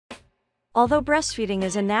Although breastfeeding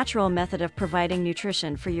is a natural method of providing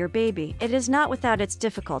nutrition for your baby, it is not without its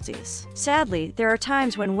difficulties. Sadly, there are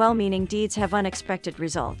times when well-meaning deeds have unexpected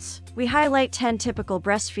results. We highlight 10 typical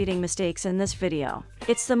breastfeeding mistakes in this video.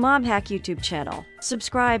 It's the Mom Hack YouTube channel.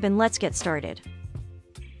 Subscribe and let's get started.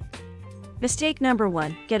 Mistake number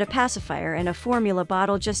 1. Get a pacifier and a formula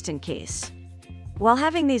bottle just in case. While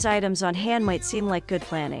having these items on hand might seem like good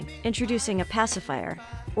planning, introducing a pacifier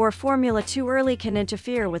or formula too early can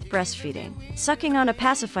interfere with breastfeeding. Sucking on a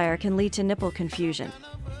pacifier can lead to nipple confusion,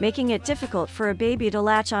 making it difficult for a baby to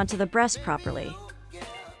latch onto the breast properly.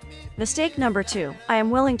 Mistake number 2. I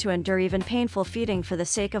am willing to endure even painful feeding for the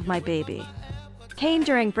sake of my baby. Pain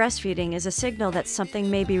during breastfeeding is a signal that something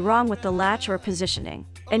may be wrong with the latch or positioning.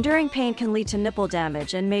 Enduring pain can lead to nipple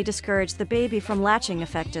damage and may discourage the baby from latching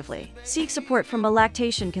effectively. Seek support from a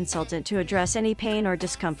lactation consultant to address any pain or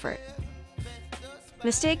discomfort.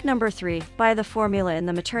 Mistake number 3. Buy the formula in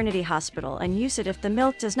the maternity hospital and use it if the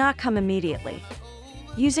milk does not come immediately.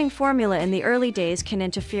 Using formula in the early days can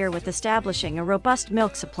interfere with establishing a robust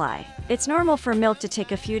milk supply. It's normal for milk to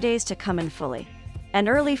take a few days to come in fully, and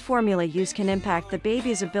early formula use can impact the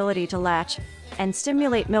baby's ability to latch and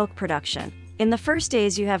stimulate milk production. In the first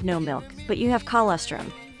days you have no milk, but you have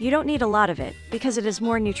colostrum. You don't need a lot of it, because it is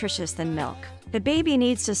more nutritious than milk. The baby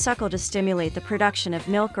needs to suckle to stimulate the production of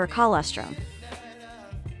milk or colostrum.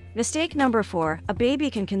 Mistake number 4. A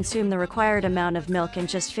baby can consume the required amount of milk in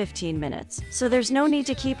just 15 minutes, so there's no need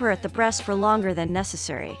to keep her at the breast for longer than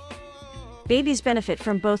necessary. Babies benefit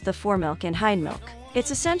from both the foremilk and hindmilk.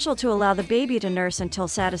 It's essential to allow the baby to nurse until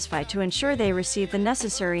satisfied to ensure they receive the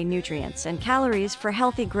necessary nutrients and calories for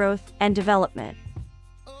healthy growth and development.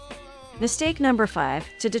 Mistake number 5.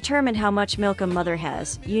 To determine how much milk a mother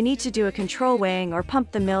has, you need to do a control weighing or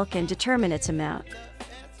pump the milk and determine its amount.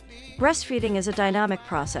 Breastfeeding is a dynamic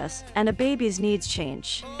process, and a baby's needs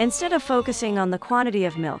change. Instead of focusing on the quantity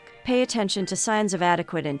of milk, pay attention to signs of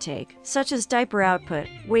adequate intake, such as diaper output,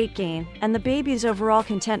 weight gain, and the baby's overall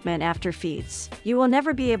contentment after feeds. You will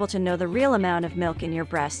never be able to know the real amount of milk in your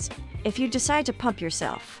breasts if you decide to pump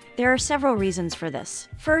yourself. There are several reasons for this.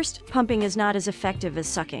 First, pumping is not as effective as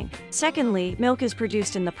sucking. Secondly, milk is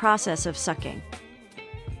produced in the process of sucking.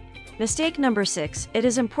 Mistake number 6. It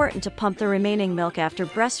is important to pump the remaining milk after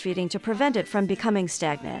breastfeeding to prevent it from becoming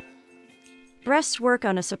stagnant. Breasts work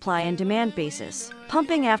on a supply and demand basis.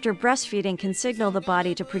 Pumping after breastfeeding can signal the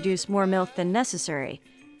body to produce more milk than necessary,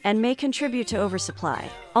 and may contribute to oversupply.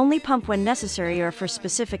 Only pump when necessary or for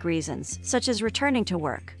specific reasons, such as returning to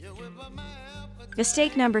work.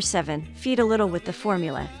 Mistake number 7. Feed a little with the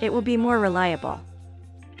formula. It will be more reliable.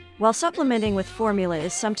 While supplementing with formula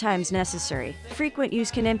is sometimes necessary, frequent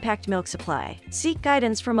use can impact milk supply. Seek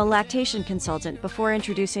guidance from a lactation consultant before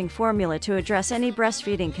introducing formula to address any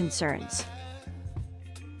breastfeeding concerns.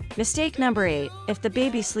 Mistake number 8. If the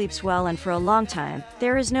baby sleeps well and for a long time,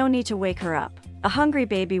 there is no need to wake her up. A hungry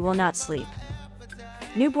baby will not sleep.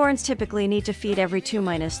 Newborns typically need to feed every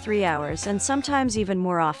 2–3 hours and sometimes even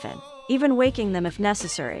more often, even waking them if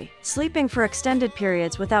necessary. Sleeping for extended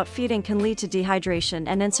periods without feeding can lead to dehydration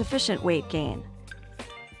and insufficient weight gain.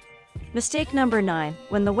 Mistake number 9.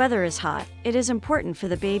 When the weather is hot, it is important for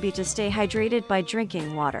the baby to stay hydrated by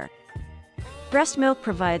drinking water. Breast milk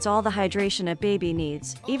provides all the hydration a baby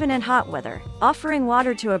needs, even in hot weather. Offering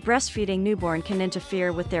water to a breastfeeding newborn can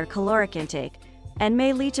interfere with their caloric intake and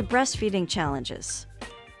may lead to breastfeeding challenges.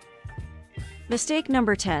 Mistake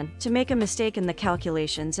number 10. To make a mistake in the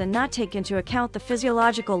calculations and not take into account the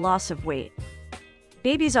physiological loss of weight.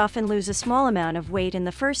 Babies often lose a small amount of weight in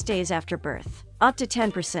the first days after birth, up to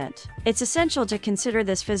 10%. It's essential to consider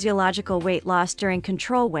this physiological weight loss during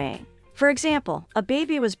control weighing. For example, a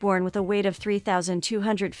baby was born with a weight of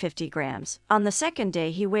 3,250 grams. On the second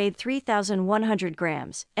day he weighed 3,100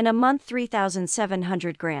 grams, in a month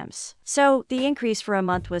 3,700 grams. So, the increase for a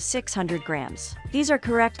month was 600 grams. These are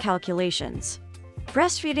correct calculations.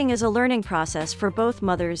 Breastfeeding is a learning process for both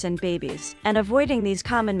mothers and babies, and avoiding these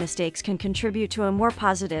common mistakes can contribute to a more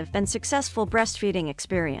positive and successful breastfeeding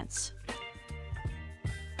experience.